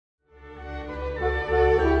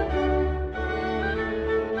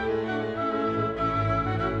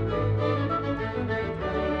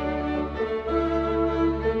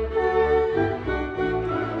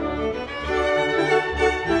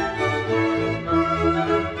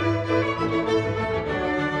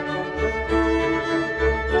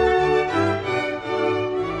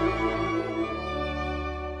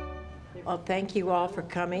thank you all for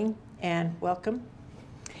coming and welcome.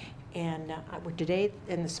 And today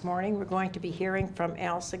and this morning we're going to be hearing from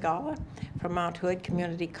Al Sigala from Mount Hood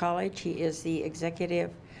Community College. He is the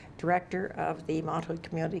executive director of the Mount Hood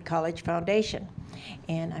Community College Foundation.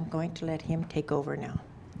 And I'm going to let him take over now.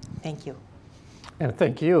 Thank you. And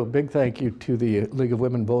thank you, a big thank you to the League of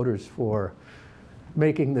Women Voters for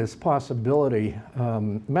making this possibility.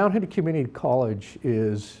 Mount Hood Community College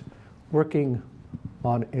is working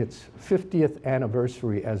on its 50th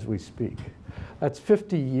anniversary as we speak. That's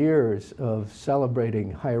 50 years of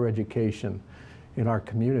celebrating higher education in our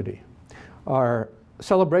community. Our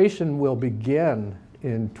celebration will begin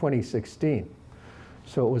in 2016.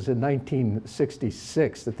 So it was in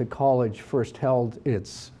 1966 that the college first held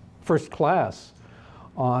its first class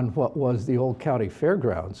on what was the old county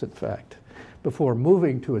fairgrounds, in fact, before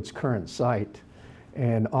moving to its current site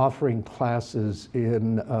and offering classes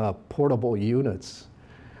in portable units.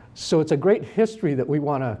 So it's a great history that we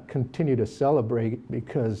want to continue to celebrate,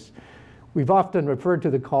 because we've often referred to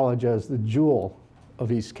the college as the jewel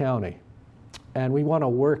of East County. And we want to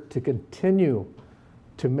work to continue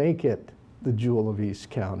to make it the jewel of East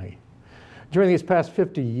County. During these past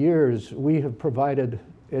 50 years, we have provided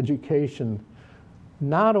education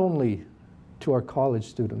not only to our college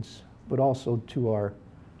students, but also to our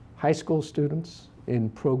high school students in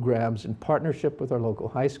programs in partnership with our local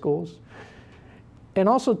high schools, and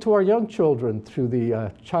also to our young children through the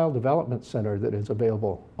Child Development Center that is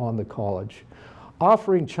available on the college,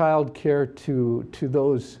 offering child care to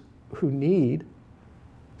those who need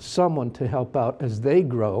someone to help out as they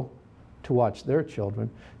grow to watch their children,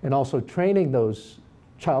 and also training those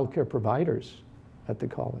child care providers at the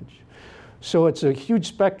college. So it's a huge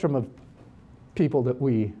spectrum of people that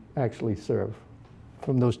we actually serve,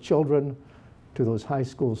 from those children to those high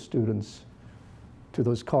school students, to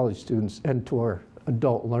those college students, and to our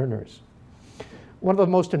adult learners. One of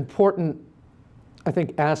the most important, I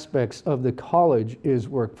think, aspects of the college is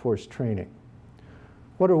workforce training.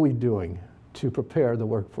 What are we doing to prepare the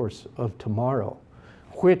workforce of tomorrow,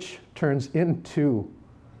 which turns into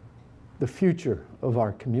the future of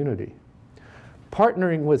our community?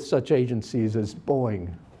 Partnering with such agencies as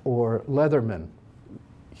Boeing or Leatherman,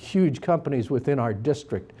 huge companies within our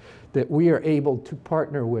district that we are able to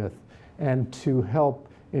partner with and to help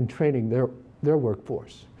in training their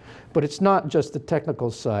workforce. But it's not just the technical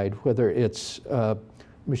side, whether it's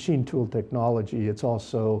machine tool technology, it's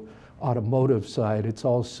also automotive side, it's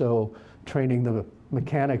also training the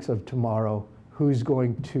mechanics of tomorrow, who's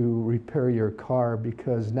going to repair your car,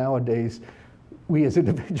 because nowadays we as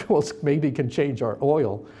individuals maybe can change our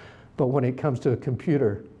oil, but when it comes to a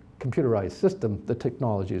computerized system, the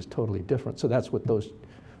technology is totally different. So that's what those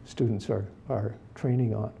students are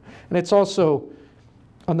training on. And it's also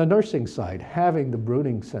on the nursing side, having the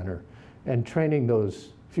brooding center and training those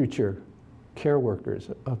future care workers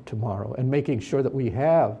of tomorrow, and making sure that we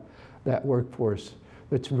have that workforce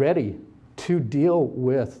that's ready to deal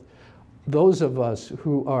with those of us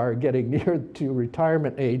who are getting near to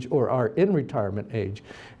retirement age or are in retirement age.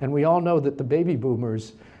 And we all know that the baby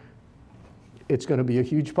boomers, it's going to be a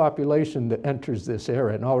huge population that enters this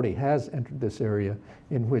era and already has entered this area,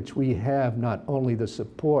 in which we have not only the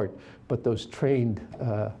support, but those trained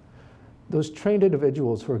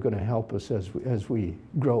individuals who are going to help us as we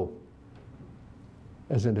grow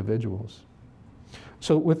as individuals.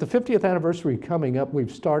 So with the 50th anniversary coming up,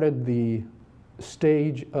 we've started the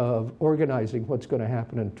stage of organizing what's going to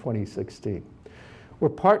happen in 2016. We're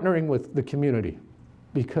partnering with the community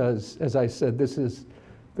because, as I said,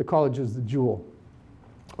 the college is the jewel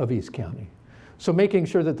of East County. So making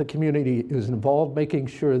sure that the community is involved, making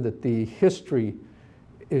sure that the history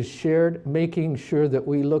is shared, making sure that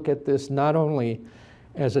we look at this not only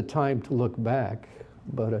as a time to look back,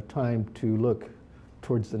 but a time to look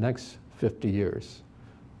towards the next 50 years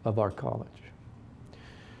of our college.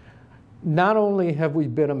 Not only have we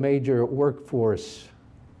been a major workforce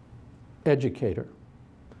educator,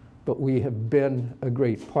 but we have been a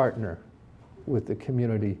great partner with the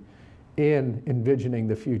community in envisioning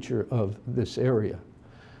the future of this area.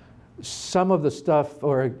 Some of the stuff,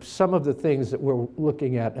 or some of the things that we're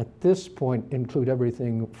looking at this point, include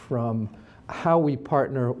everything from how we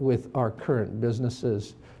partner with our current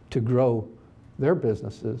businesses to grow their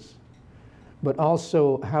businesses, but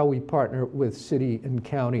also how we partner with city and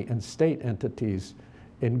county and state entities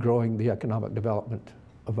in growing the economic development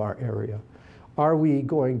of our area. Are we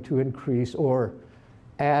going to increase or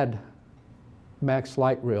add Max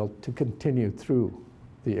Light Rail to continue through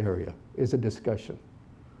the area is a discussion.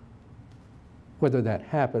 Whether that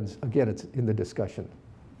happens, again, it's in the discussion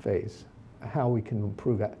phase, how we can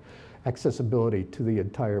improve that. accessibility to the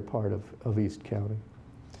entire part of East County.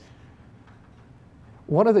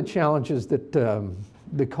 One of the challenges that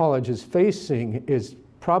the college is facing is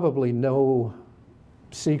probably no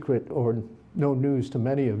secret or no news to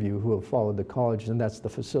many of you who have followed the college, and that's the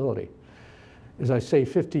facility. As I say,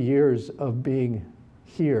 50 years of being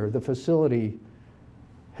here, the facility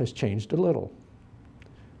has changed a little,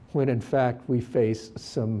 when in fact we face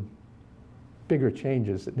some bigger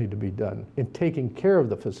changes that need to be done in taking care of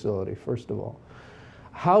the facility, first of all.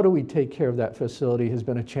 How do we take care of that facility has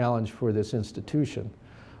been a challenge for this institution.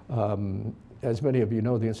 As many of you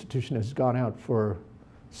know, the institution has gone out for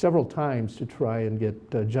several times to try and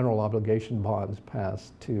get general obligation bonds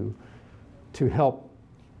passed to help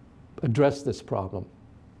address this problem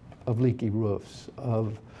of leaky roofs,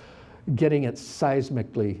 of getting it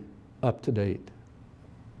seismically up to date,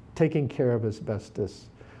 taking care of asbestos,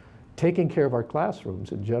 taking care of our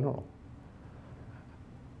classrooms in general.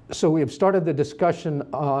 So we have started the discussion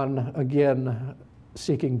on, again,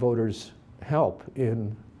 seeking voters' help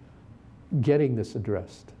in getting this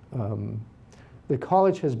addressed. The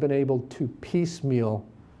college has been able to piecemeal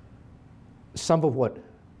some of what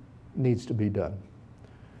needs to be done.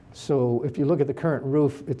 So if you look at the current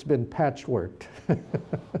roof, it's been patchworked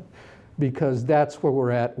because that's where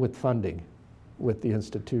we're at with funding with the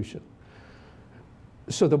institution.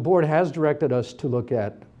 So the board has directed us to look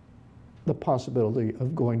at the possibility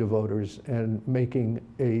of going to voters and making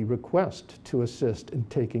a request to assist in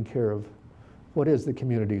taking care of what is the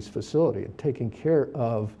community's facility and taking care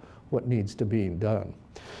of what needs to be done.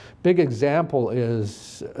 Big example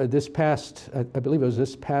is this past, I believe it was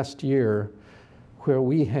this past year, where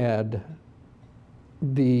we had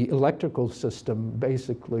the electrical system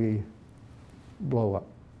basically blow up.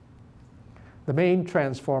 The main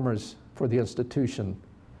transformers for the institution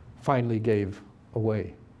finally gave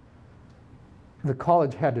away. The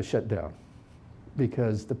college had to shut down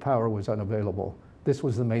because the power was unavailable. This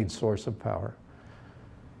was the main source of power.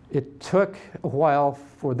 It took a while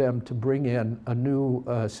for them to bring in a new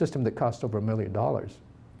system that cost over $1 million.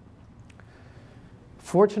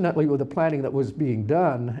 Fortunately, with the planning that was being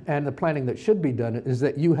done and the planning that should be done is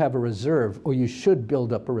that you have a reserve, or you should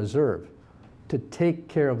build up a reserve to take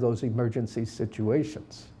care of those emergency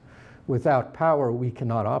situations. Without power, we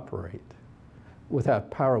cannot operate. Without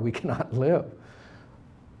power, we cannot live.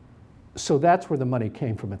 So that's where the money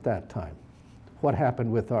came from at that time. What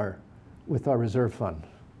happened with our reserve fund?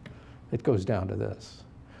 It goes down to this.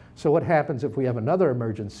 So what happens if we have another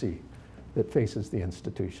emergency that faces the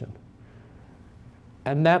institution?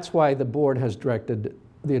 And that's why the board has directed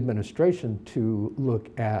the administration to look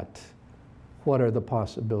at what are the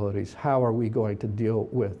possibilities, how are we going to deal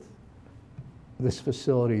with this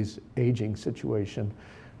facility's aging situation?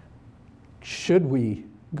 Should we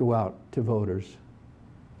go out to voters?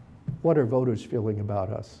 What are voters feeling about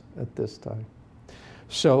us at this time?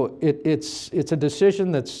 So it's a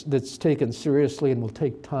decision that's taken seriously and will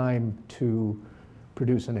take time to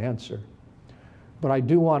produce an answer. But I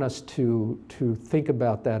do want us to think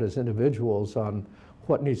about that as individuals on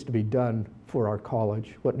what needs to be done for our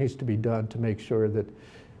college, what needs to be done to make sure that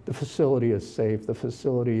the facility is safe, the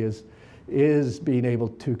facility is being able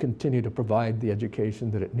to continue to provide the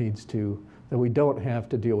education that it needs to, that we don't have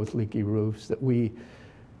to deal with leaky roofs, that we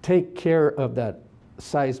take care of that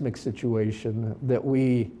seismic situation, that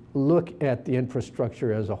we look at the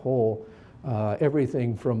infrastructure as a whole,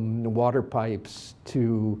 everything from water pipes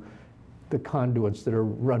to the conduits that are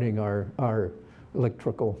running our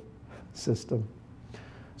electrical system.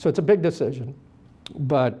 So it's a big decision,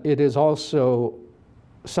 but it is also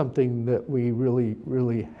something that we really,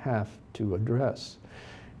 really have to address.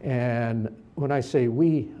 And when I say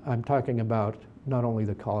we, I'm talking about not only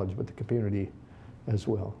the college, but the community as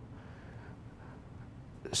well.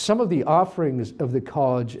 Some of the offerings of the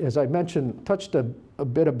college, as I mentioned, touched a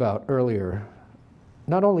bit about earlier,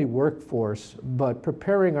 not only workforce, but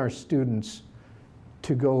preparing our students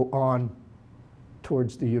to go on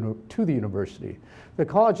towards to the university. The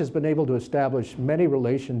college has been able to establish many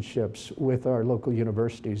relationships with our local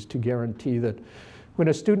universities to guarantee that when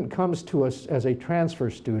a student comes to us as a transfer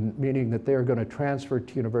student, meaning that they're going to transfer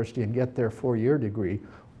to university and get their 4-year degree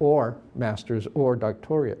or master's or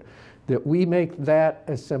doctorate, that we make that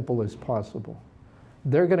as simple as possible.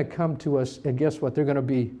 They're going to come to us, and guess what? They're going to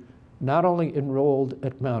be not only enrolled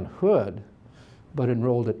at Mount Hood, but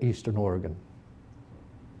enrolled at Eastern Oregon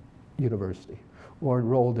University or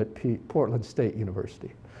enrolled at Portland State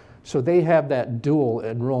University. So they have that dual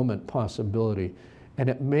enrollment possibility, and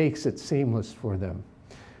it makes it seamless for them.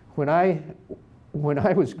 When I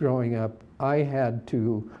was growing up, I had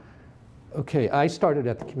to, I started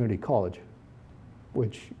at the community college,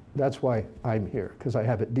 which That's why I'm here, because I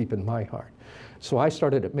have it deep in my heart. So I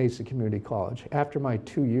started at Mesa Community College. After my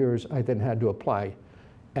 2 years, I then had to apply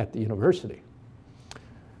at the university,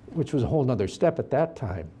 which was a whole nother step at that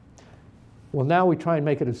time. Well, now we try and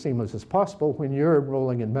make it as seamless as possible. When you're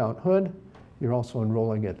enrolling in Mount Hood, you're also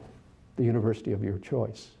enrolling at the university of your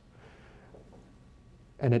choice.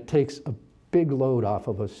 And it takes a big load off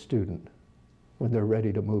of a student when they're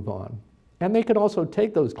ready to move on. And they can also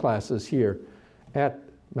take those classes here at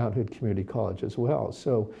Mount Hood Community College as well.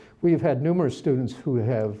 So we've had numerous students who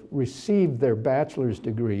have received their bachelor's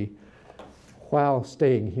degree while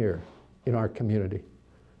staying here in our community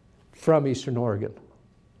from Eastern Oregon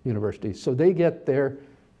University. So they get their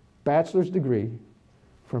bachelor's degree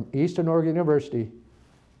from Eastern Oregon University,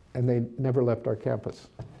 and they never left our campus.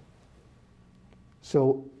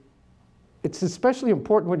 So it's especially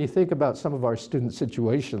important when you think about some of our student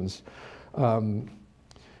situations.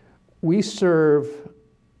 We serve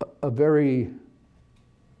a very,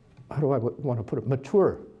 how do I want to put it,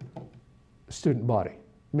 mature student body,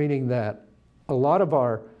 meaning that a lot of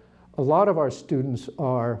our students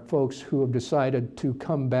are folks who have decided to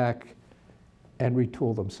come back and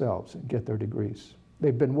retool themselves and get their degrees.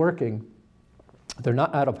 They've been working, they're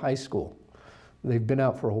not out of high school. They've been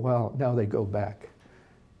out for a while, now they go back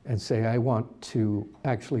and say, I want to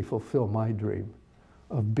actually fulfill my dream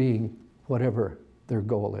of being whatever their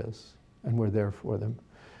goal is, and we're there for them.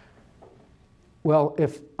 Well,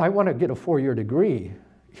 if I want to get a 4-year degree,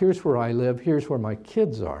 here's where I live, here's where my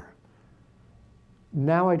kids are.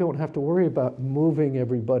 Now I don't have to worry about moving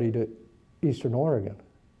everybody to Eastern Oregon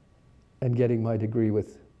and getting my degree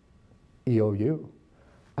with EOU.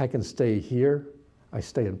 I can stay here, I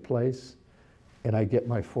stay in place, and I get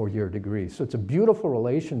my 4-year degree. So it's a beautiful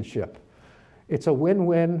relationship. It's a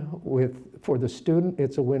win-win for the student,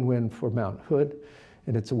 it's a win-win for Mount Hood,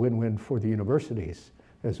 and it's a win-win for the universities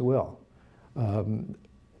as well.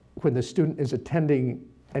 When the student is attending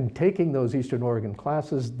and taking those Eastern Oregon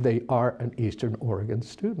classes, they are an Eastern Oregon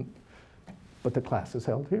student. But the class is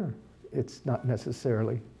held here. It's not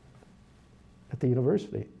necessarily at the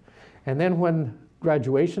university. And then when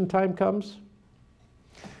graduation time comes,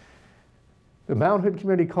 the Mount Hood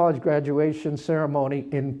Community College graduation ceremony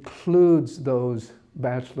includes those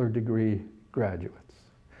bachelor degree graduates.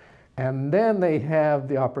 And then they have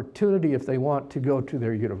the opportunity, if they want, to go to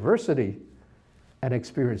their university and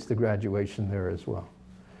experience the graduation there as well.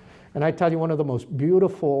 And I tell you, one of the most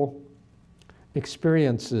beautiful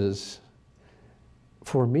experiences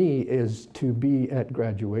for me is to be at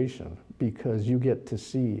graduation, because you get to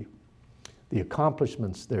see the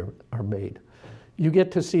accomplishments that are made. You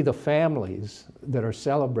get to see the families that are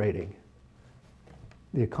celebrating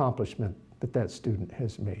the accomplishment that that student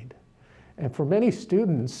has made. And for many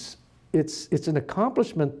students, it's an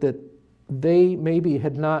accomplishment that they maybe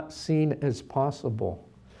had not seen as possible.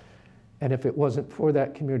 And if it wasn't for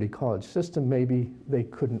that community college system, maybe they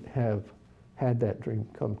couldn't have had that dream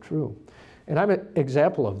come true. And I'm an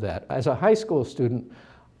example of that. As a high school student,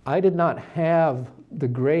 I did not have the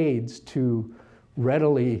grades to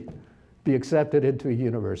readily be accepted into a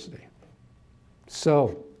university.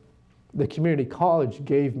 So the community college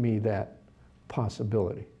gave me that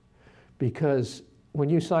possibility, because when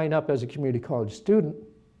you sign up as a community college student,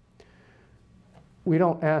 we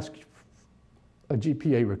don't ask a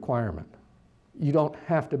GPA requirement. You don't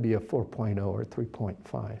have to be a 4.0 or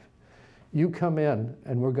 3.5. You come in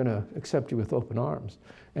and we're going to accept you with open arms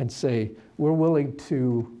and say, we're willing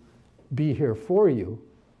to be here for you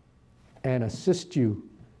and assist you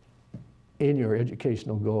in your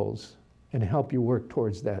educational goals and help you work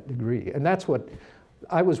towards that degree. And that's what,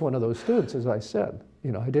 I was one of those students, as I said.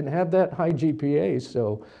 You know, I didn't have that high GPA,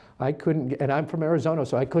 so I couldn't, and I'm from Arizona,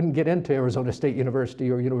 so I couldn't get into Arizona State University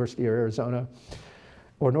or University of Arizona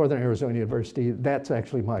or Northern Arizona University. That's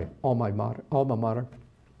actually my alma mater.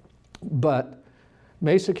 But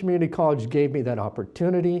Mesa Community College gave me that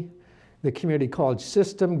opportunity. The community college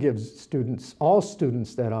system gives students, all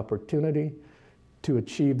students, that opportunity to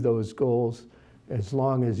achieve those goals. As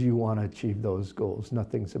long as you want to achieve those goals,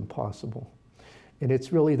 nothing's impossible. And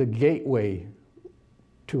it's really the gateway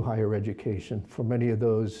to higher education for many of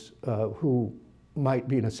those who might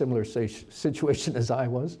be in a similar situation as I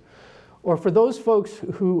was, or for those folks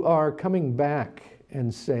who are coming back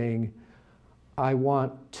and saying, I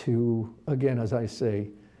want to, again, as I say,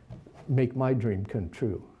 make my dream come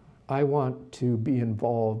true. I want to be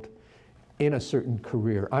involved in a certain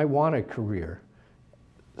career. I want a career.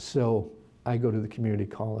 So I go to the community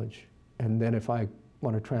college. And then if I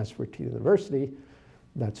want to transfer to university,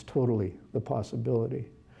 that's totally the possibility.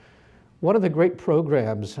 One of the great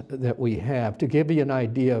programs that we have, to give you an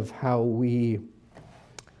idea of how we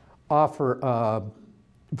offer a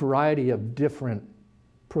variety of different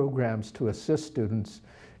programs to assist students.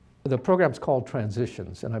 The program's called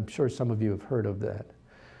Transitions, and I'm sure some of you have heard of that.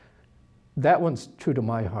 That one's true to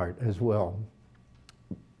my heart as well.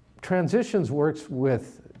 Transitions works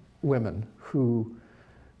with women who,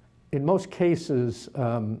 in most cases,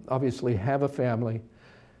 obviously have a family,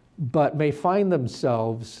 but may find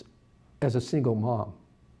themselves as a single mom.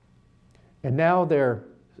 And now they're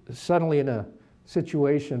suddenly in a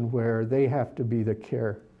situation where they have to be the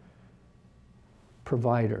care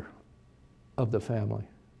provider of the family.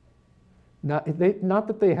 Not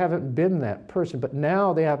that they haven't been that person, but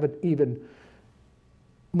now they have an even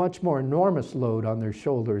much more enormous load on their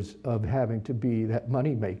shoulders of having to be that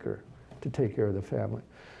money maker to take care of the family.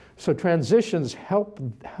 So Transitions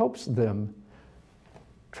helps them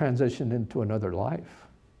transition into another life,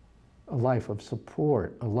 a life of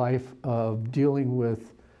support, a life of dealing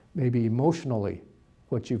with maybe emotionally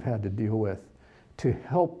what you've had to deal with, to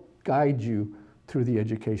help guide you through the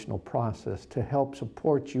educational process, to help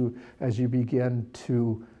support you as you begin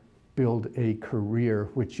to build a career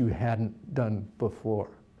which you hadn't done before.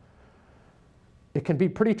 It can be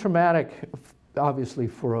pretty traumatic, obviously,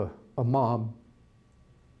 for a mom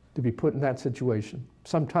to be put in that situation.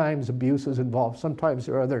 Sometimes abuse is involved, sometimes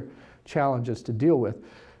there are other challenges to deal with.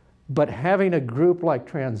 But having a group like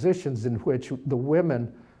Transitions in which the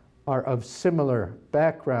women are of similar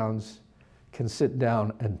backgrounds can sit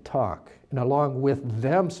down and talk. And along with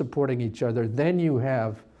them supporting each other, then you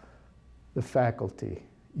have the faculty,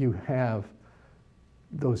 you have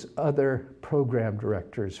those other program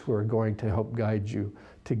directors who are going to help guide you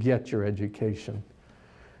to get your education.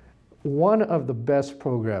 One of the best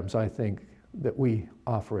programs, I think, that we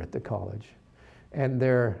offer at the college, and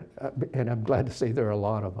I'm glad to say there are a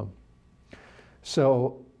lot of them.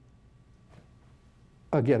 So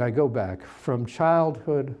again, I go back from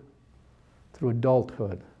childhood through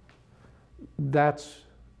adulthood. That's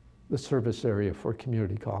the service area for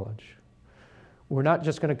community college. We're not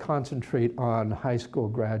just going to concentrate on high school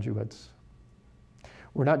graduates.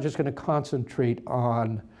 We're not just going to concentrate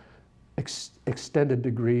on extended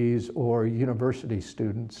degrees or university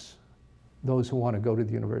students, those who want to go to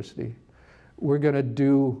the university. We're going to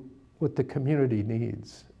do what the community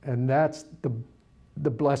needs, and that's the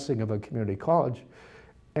blessing of a community college.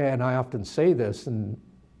 And I often say this, and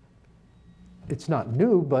it's not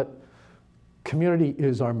new, but community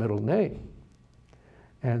is our middle name.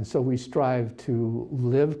 And so we strive to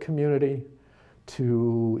live community,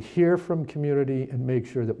 to hear from community, and make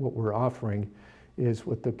sure that what we're offering is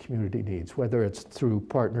what the community needs, whether it's through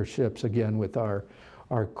partnerships, again, with our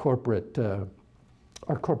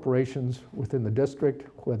corporations within the district,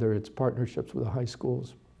 whether it's partnerships with the high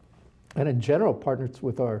schools, and in general, partnerships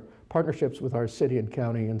with our city and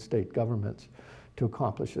county and state governments to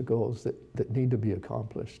accomplish the goals that need to be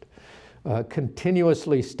accomplished.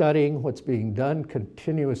 Continuously studying what's being done,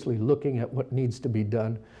 continuously looking at what needs to be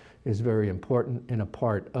done is very important and a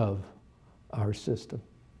part of our system.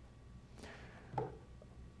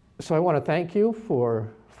 So I want to thank you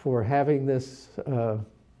for having this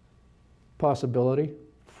possibility,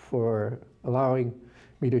 for allowing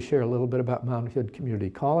me to share a little bit about Mount Hood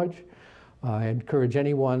Community College. I encourage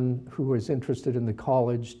anyone who is interested in the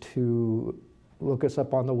college to look us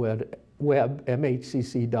up on the web,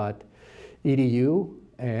 mhcc.edu,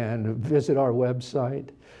 and visit our website.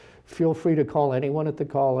 Feel free to call anyone at the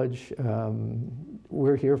college.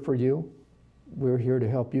 We're here for you. We're here to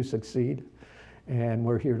help you succeed, and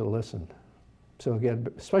we're here to listen. So again,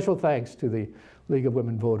 special thanks to the League of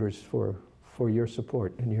Women Voters for your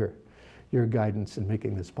support and your guidance in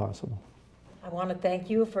making this possible. I want to thank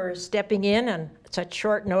you for stepping in on such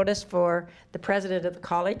short notice for the president of the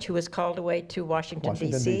college, who was called away to Washington,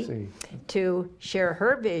 D.C. to share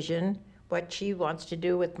her vision, what she wants to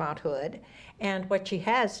do with Mount Hood, and what she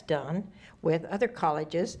has done with other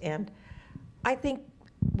colleges. And I think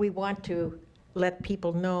we want to let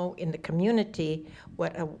people know in the community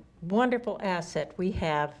what a wonderful asset we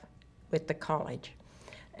have with the college.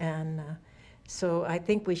 And so I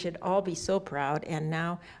think we should all be so proud. And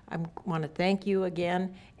now I want to thank you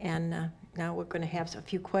again. And now we're going to have a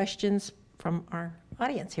few questions from our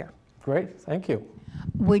audience here. Great, thank you.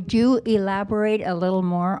 Would you elaborate a little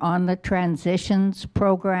more on the Transitions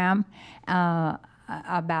program,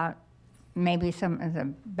 about maybe some of the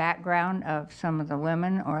background of some of the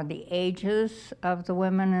women or the ages of the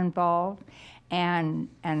women involved, and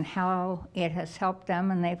how it has helped them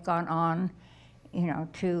and they've gone on, you know,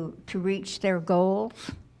 to reach their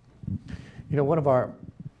goals? You know, one of our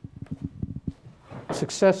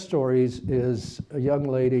success stories is a young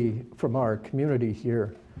lady from our community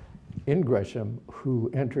here in Gresham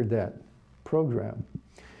who entered that program.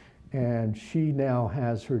 And she now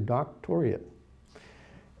has her doctorate.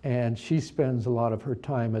 And she spends a lot of her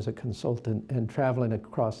time as a consultant and traveling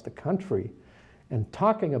across the country and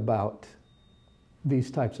talking about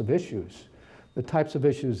these types of issues, the types of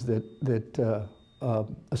issues that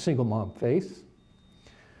a single mom face.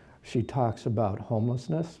 She talks about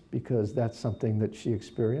homelessness because that's something that she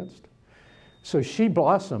experienced. So she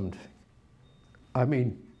blossomed, I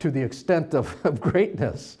mean, to the extent of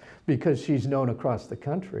greatness because she's known across the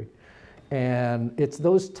country. And it's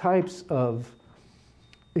those types of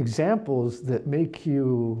examples that make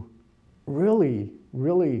you really,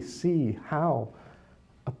 really see how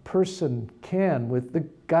a person can, with the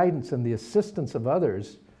guidance and the assistance of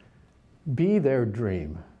others, be their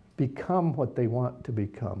dream, become what they want to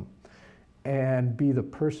become, and be the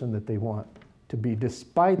person that they want to be,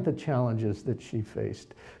 despite the challenges that she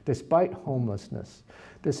faced, despite homelessness,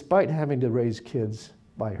 despite having to raise kids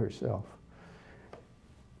by herself.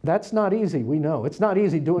 That's not easy, we know. It's not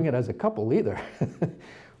easy doing it as a couple either.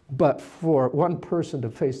 But for one person to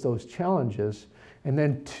face those challenges and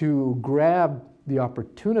then to grab the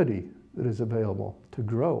opportunity that is available to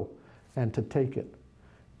grow and to take it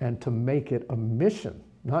and to make it a mission,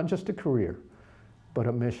 not just a career, but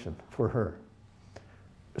a mission for her.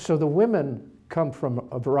 So the women come from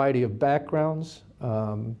a variety of backgrounds,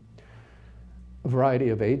 a variety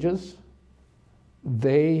of ages.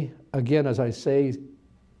 They, again, as I say,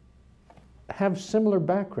 have similar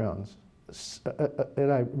backgrounds. And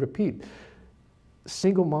I repeat,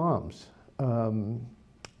 single moms,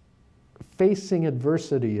 facing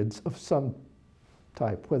adversity of some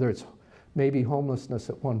type, whether it's maybe homelessness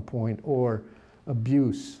at one point or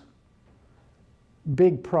abuse,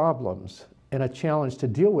 big problems and a challenge to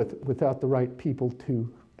deal with without the right people to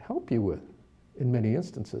help you with in many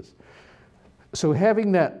instances. So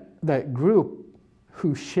having that group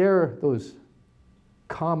who share those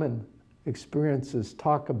common experiences,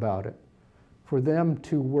 talk about it, for them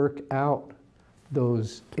to work out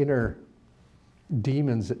those inner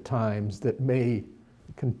demons at times that may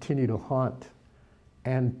continue to haunt,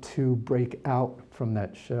 and to break out from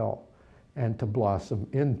that shell and to blossom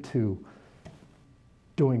into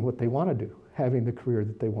doing what they want to do, having the career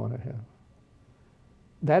that they want to have.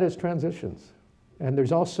 That is transitions. And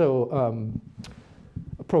there's also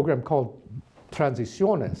a program called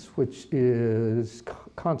Transiciones, which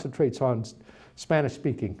concentrates on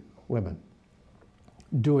Spanish-speaking women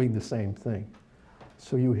doing the same thing.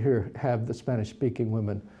 So you have the Spanish-speaking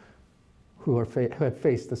women who have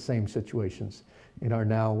faced the same situations and are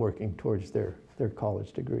now working towards their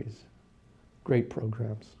college degrees. Great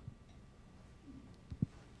programs.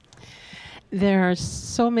 There are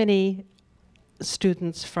so many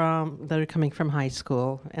students that are coming from high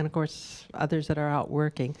school, and of course others that are out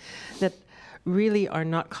working, that really are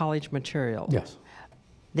not college material. Yes.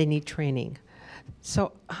 They need training.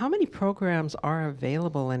 So how many programs are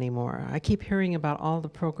available anymore? I keep hearing about all the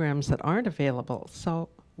programs that aren't available. So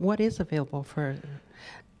what is available for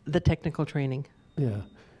the technical training? Yeah.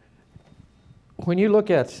 When you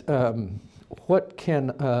look at what can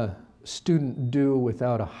a student do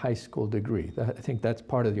without a high school degree, I think that's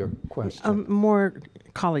part of your question. More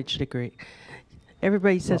college degree.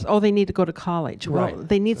 Everybody says, oh, they need to go to college. Right. Well,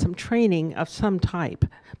 they need some training of some type.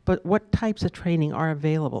 But what types of training are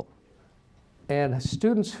available? And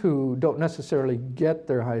students who don't necessarily get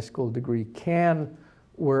their high school degree can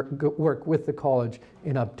work with the college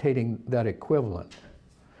in obtaining that equivalent,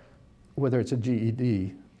 whether it's a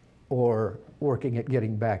GED or working at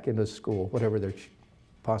getting back into school, whatever their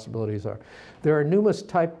possibilities are. There are numerous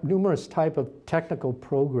type of technical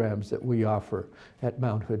programs that we offer at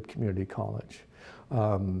Mount Hood Community College.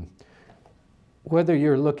 Whether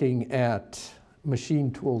you're looking at machine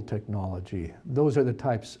tool technology, those are the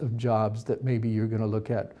types of jobs that maybe you're going to look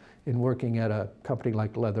at in working at a company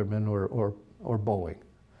like Leatherman or Boeing.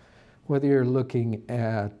 Whether you're looking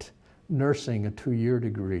at nursing, a 2-year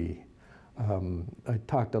degree. I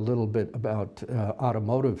talked a little bit about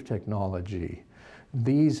automotive technology.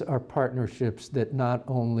 These are partnerships that not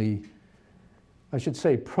only, I should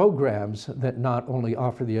say programs that not only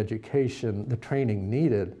offer the education, the training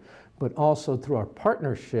needed, but also through our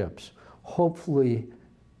partnerships, hopefully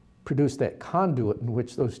produce that conduit in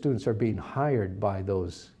which those students are being hired by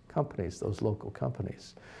those companies, those local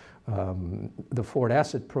companies. The Ford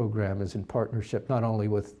Asset Program is in partnership not only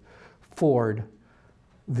with Ford,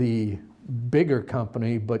 the bigger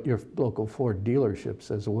company, but your local Ford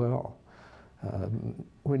dealerships as well.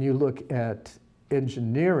 When you look at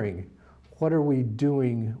engineering, what are we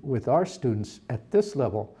doing with our students at this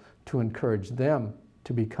level to encourage them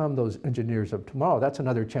to become those engineers of tomorrow. That's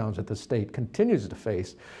another challenge that the state continues to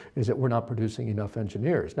face, is that we're not producing enough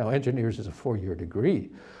engineers. Now, engineers is a 4-year degree,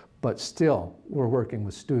 but still, we're working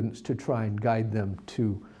with students to try and guide them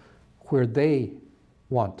to where they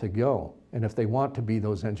want to go. And if they want to be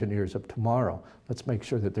those engineers of tomorrow, let's make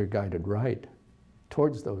sure that they're guided right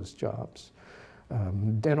towards those jobs.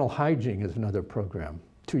 Dental hygiene is another program,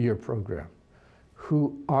 2-year program.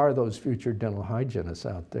 Who are those future dental hygienists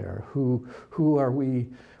out there? Who are we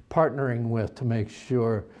partnering with to make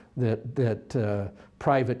sure that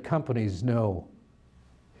private companies know,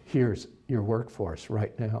 here's your workforce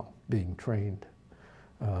right now being trained?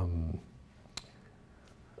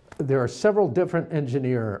 There are several different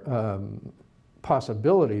engineer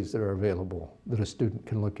possibilities that are available that a student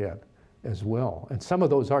can look at as well. And some of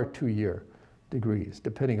those are 2-year degrees,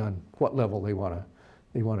 depending on what level they want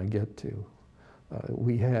to get to.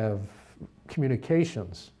 We have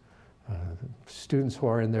communications, students who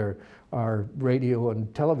are in our radio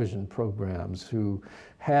and television programs who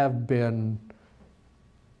have been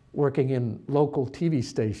working in local TV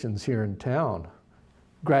stations here in town,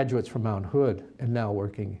 graduates from Mount Hood, and now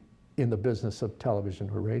working in the business of television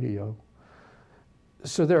or radio.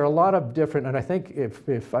 So there are a lot of different, and I think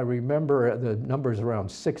if I remember, the numbers around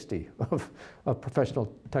 60 of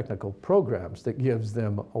professional technical programs that gives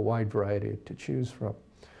them a wide variety to choose from.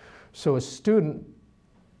 So a student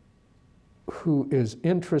who is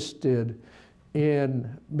interested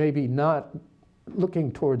in maybe not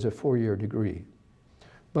looking towards a 4-year degree,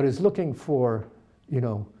 but is looking for,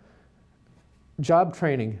 job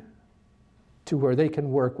training to where they can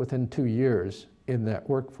work within 2 years in that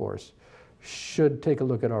workforce, should take a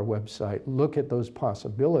look at our website, look at those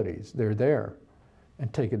possibilities. They're there,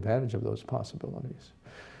 and take advantage of those possibilities.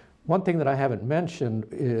 One thing that I haven't mentioned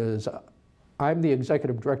is I'm the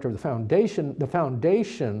executive director of the foundation. The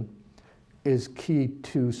foundation is key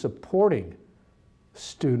to supporting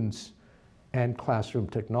students and classroom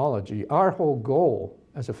technology. Our whole goal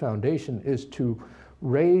as a foundation is to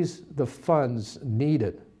raise the funds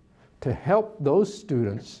needed to help those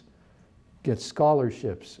students get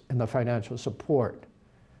scholarships and the financial support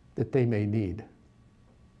that they may need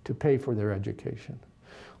to pay for their education.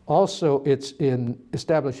 Also, it's in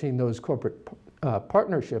establishing those corporate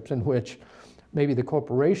partnerships in which maybe the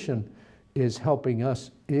corporation is helping us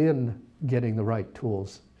in getting the right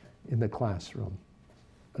tools in the classroom.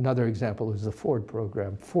 Another example is the Ford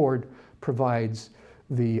program. Ford provides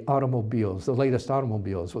the automobiles, the latest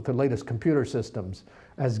automobiles with the latest computer systems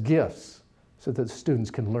as gifts so that students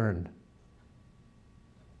can learn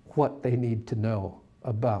what they need to know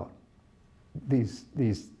about these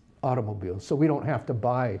automobiles. So we don't have to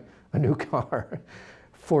buy a new car.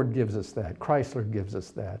 Ford gives us that. Chrysler gives us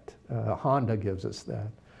that. Honda gives us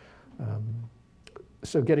that.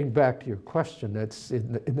 So getting back to your question, it's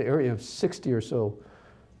in the area of 60 or so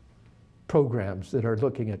programs that are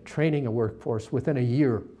looking at training a workforce within a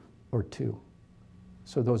year or 2.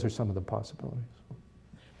 So those are some of the possibilities.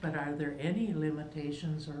 But are there any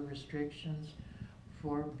limitations or restrictions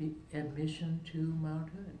for admission to Mount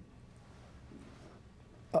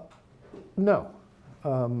Hood? No.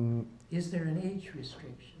 Is there an age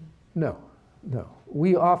restriction? No.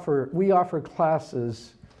 We offer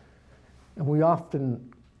classes, and we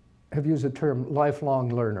often have used the term lifelong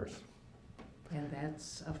learners. And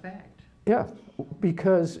that's a fact. Yeah,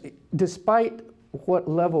 because despite what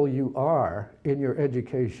level you are in your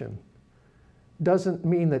education, doesn't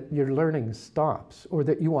mean that your learning stops or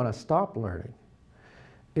that you want to stop learning.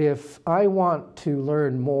 If I want to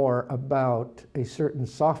learn more about a certain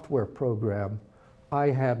software program,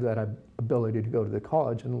 I have that ability to go to the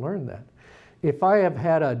college and learn that. If I have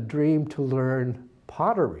had a dream to learn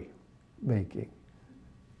pottery making,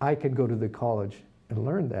 I can go to the college and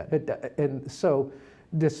learn that. And so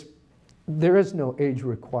there is no age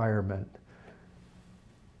requirement.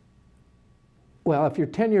 Well, if you're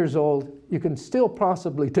 10 years old, you can still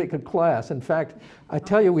possibly take a class. In fact, I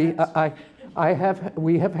tell you, we have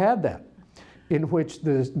had that, in which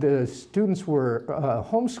the students were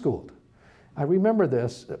homeschooled. I remember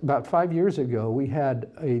this, about 5 years ago, we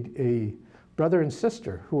had a brother and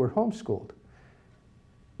sister who were homeschooled,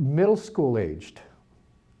 middle school aged,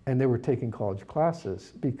 and they were taking college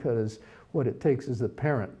classes, because what it takes is the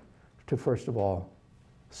parent to first of all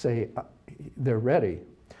say they're ready.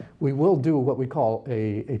 We will do what we call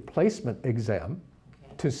a placement exam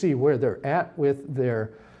to see where they're at with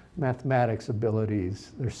their mathematics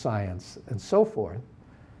abilities, their science, and so forth,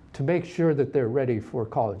 to make sure that they're ready for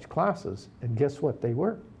college classes. And guess what? They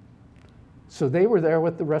were. So they were there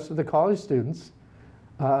with the rest of the college students.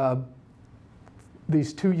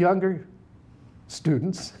 These 2 younger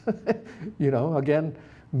students, you know, again,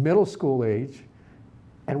 middle school age,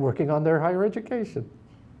 and working on their higher education.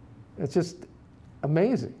 It's just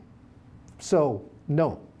amazing. So,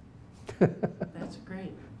 no. That's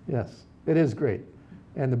great. Yes, it is great.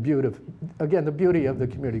 And the beauty of, again, the beauty of the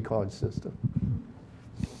community college system.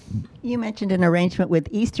 You mentioned an arrangement with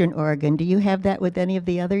Eastern Oregon. Do you have that with any of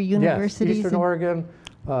the other universities? Yes, Eastern Oregon,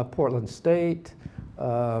 Portland State,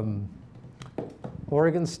 Oregon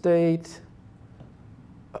State,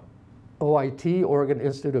 OIT, Oregon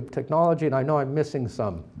Institute of Technology, and I know I'm missing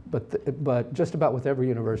some, but just about with every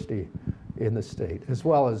university in the state, as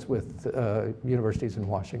well as with universities in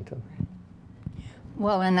Washington.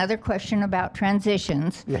 Well, another question about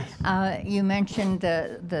transitions. Yes. You mentioned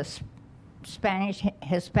the Spanish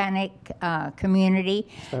Hispanic community.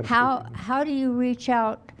 Spanish How do you reach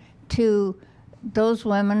out to those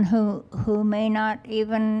women who may not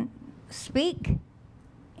even speak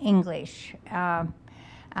English?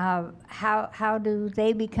 How do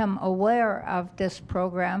they become aware of this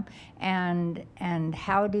program, and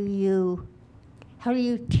how do you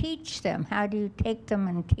teach them? How do you take them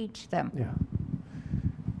and teach them? Yeah.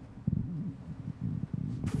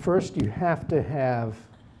 First, you have to have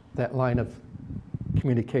that line of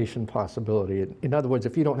communication possibility. In other words,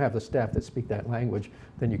 if you don't have the staff that speak that language,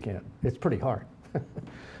 then you can't. It's pretty hard.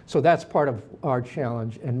 So that's part of our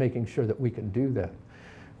challenge and making sure that we can do that.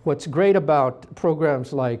 What's great about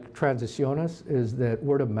programs like Transiciones is that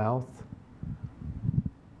word of mouth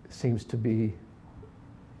seems to be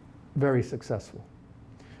very successful.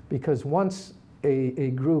 Because once a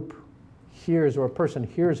group hears, or a person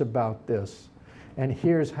hears about this and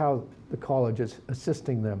hears how the college is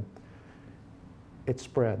assisting them, it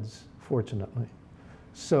spreads, fortunately.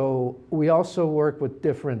 So we also work with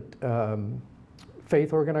different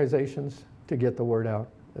faith organizations to get the word out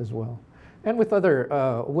as well. And with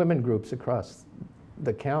other women groups across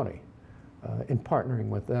the county in partnering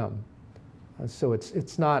with them. So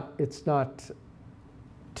it's not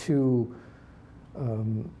too,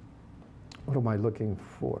 what am I looking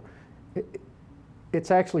for? It's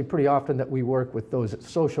actually pretty often that we work with those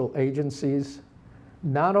social agencies,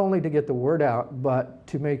 not only to get the word out, but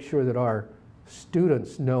to make sure that our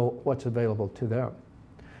students know what's available to them.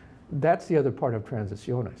 That's the other part of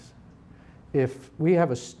Transiciones. If we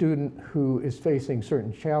have a student who is facing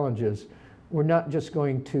certain challenges, we're not just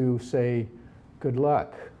going to say, good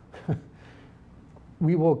luck.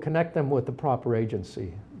 We will connect them with the proper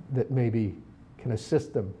agency that maybe can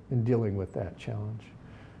assist them in dealing with that challenge.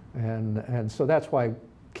 And so that's why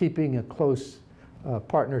keeping a close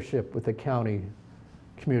partnership with the county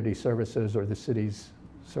community services or the city's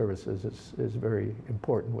services is very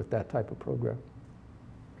important with that type of program.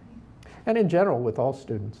 And in general, with all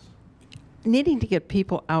students. Needing to get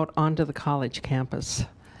people out onto the college campus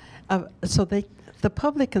so the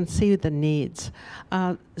public can see the needs.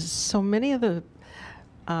 So many of the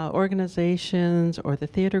organizations or the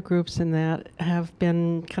theater groups in that have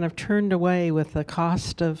been kind of turned away with the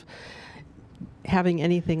cost of having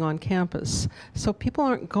anything on campus. So people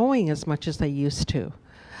aren't going as much as they used to.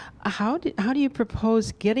 How do you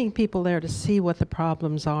propose getting people there to see what the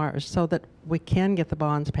problems are so that we can get the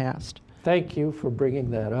bonds passed? Thank you for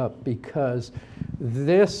bringing that up, because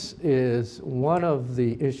this is one of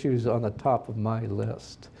the issues on the top of my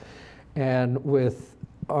list. And with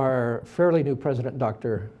our fairly new president,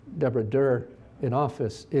 Dr. Deborah Durr, in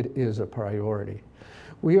office, it is a priority.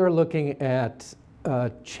 We are looking at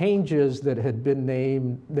changes that had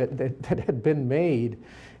been that had been made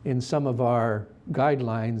in some of our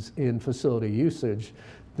guidelines in facility usage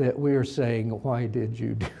that we are saying, why did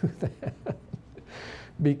you do that?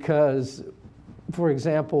 Because, for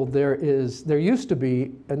example, there used to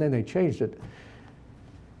be, and then they changed it,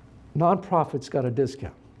 nonprofits got a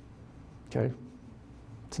discount, okay?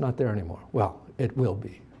 It's not there anymore. Well, it will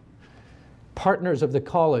be. Partners of the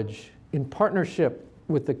college, in partnership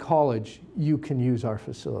with the college, you can use our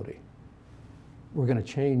facility. We're going to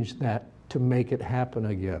change that to make it happen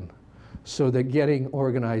again, so that getting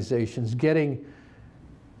organizations,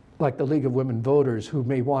 like the League of Women Voters, who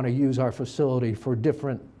may want to use our facility for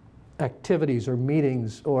different activities or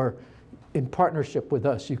meetings, or in partnership with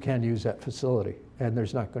us, you can use that facility. And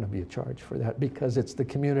there's not going to be a charge for that, because it's the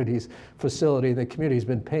community's facility. The community's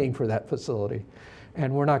been paying for that facility.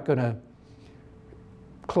 And we're not going to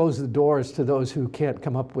close the doors to those who can't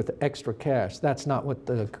come up with extra cash. That's not what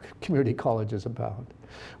the community college is about.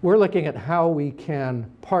 We're looking at how we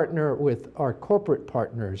can partner with our corporate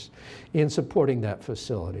partners in supporting that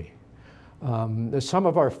facility. Some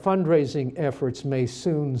of our fundraising efforts may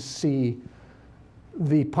soon see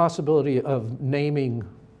the possibility of naming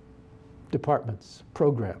departments,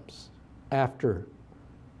 programs, after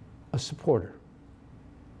a supporter.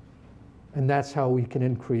 And that's how we can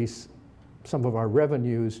increase some of our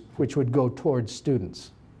revenues, which would go towards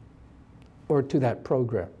students or to that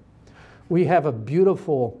program. We have a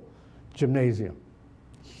beautiful gymnasium,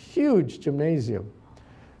 huge gymnasium,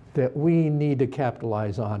 that we need to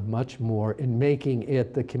capitalize on much more in making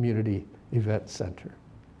it the community event center.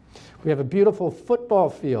 We have a beautiful football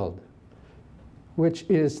field, which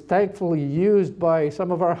is thankfully used by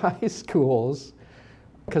some of our high schools,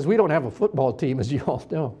 because we don't have a football team, as you all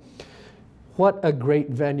know. What a great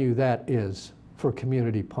venue that is for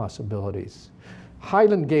community possibilities.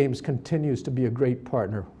 Highland Games continues to be a great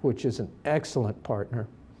partner, which is an excellent partner.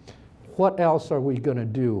 What else are we going to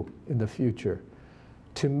do in the future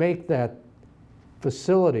to make that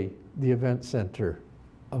facility the event center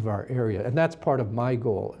of our area? And that's part of my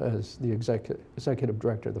goal as the executive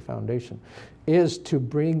director of the foundation, is to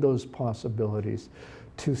bring those possibilities,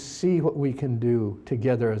 to see what we can do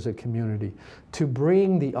together as a community, to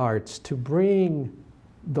bring the arts, to bring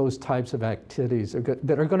those types of activities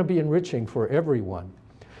that are going to be enriching for everyone.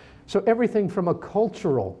 So everything from a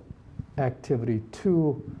cultural activity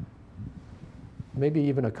to maybe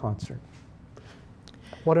even a concert.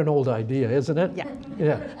 What an old idea, isn't it? Yeah.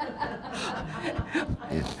 Yeah.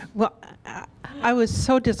 Well, I was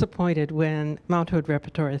so disappointed when Mount Hood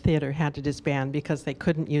Repertory Theater had to disband because they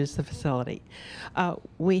couldn't use the facility.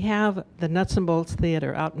 We have the Nuts and Bolts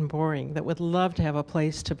Theater out in Boring that would love to have a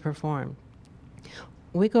place to perform.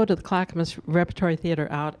 We go to the Clackamas Repertory Theater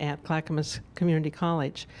out at Clackamas Community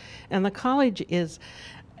College, and the college is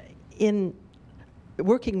in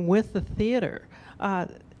working with the theater.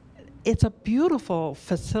 It's a beautiful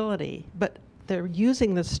facility, but they're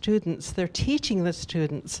using the students, they're teaching the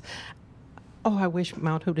students. Oh, I wish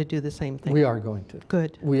Mount Hood would do the same thing. We are going to.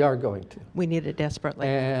 Good. We are going to. We need it desperately.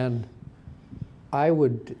 And I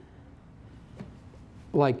would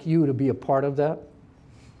like you to be a part of that,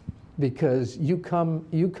 because you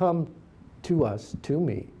come to us, to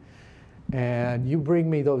me, and you bring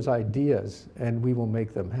me those ideas, and we will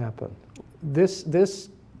make them happen. This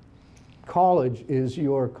college is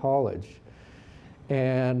your college,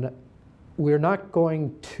 and we're not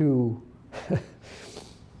going to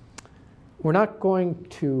we're not going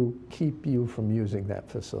to keep you from using that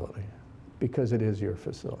facility, because it is your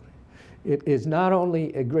facility. It is not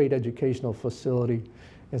only a great educational facility,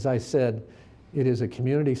 as I said, it is a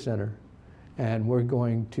community center, and we're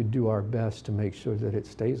going to do our best to make sure that it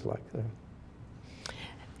stays like that.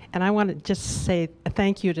 And I want to just say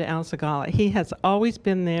thank you to Al Sigala. He has always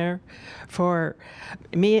been there for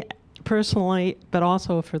me personally, but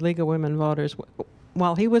also for League of Women Voters.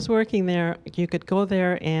 While he was working there, you could go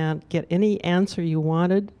there and get any answer you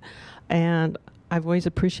wanted, and I've always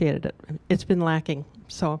appreciated it. It's been lacking,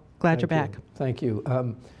 so glad you're back. Thank you.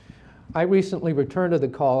 I recently returned to the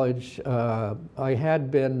college. I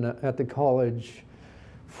had been at the college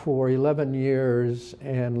for 11 years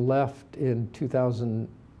and left in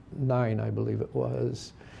 2009, I believe it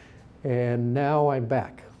was. And now I'm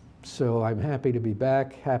back. So I'm happy to be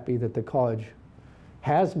back, happy that the college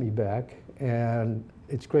has me back, and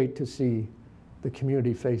it's great to see the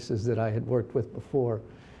community faces that I had worked with before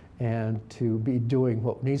and to be doing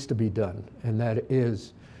what needs to be done, and that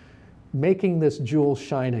is making this jewel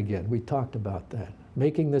shine again. We talked about that.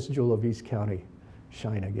 Making this jewel of East County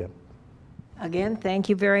shine again. Again, thank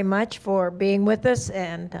you very much for being with us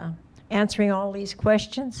and answering all these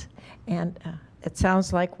questions. And it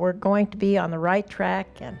sounds like we're going to be on the right track,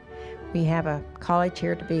 and we have a college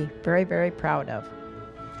here to be very, very proud of.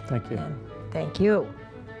 Thank you. And thank you.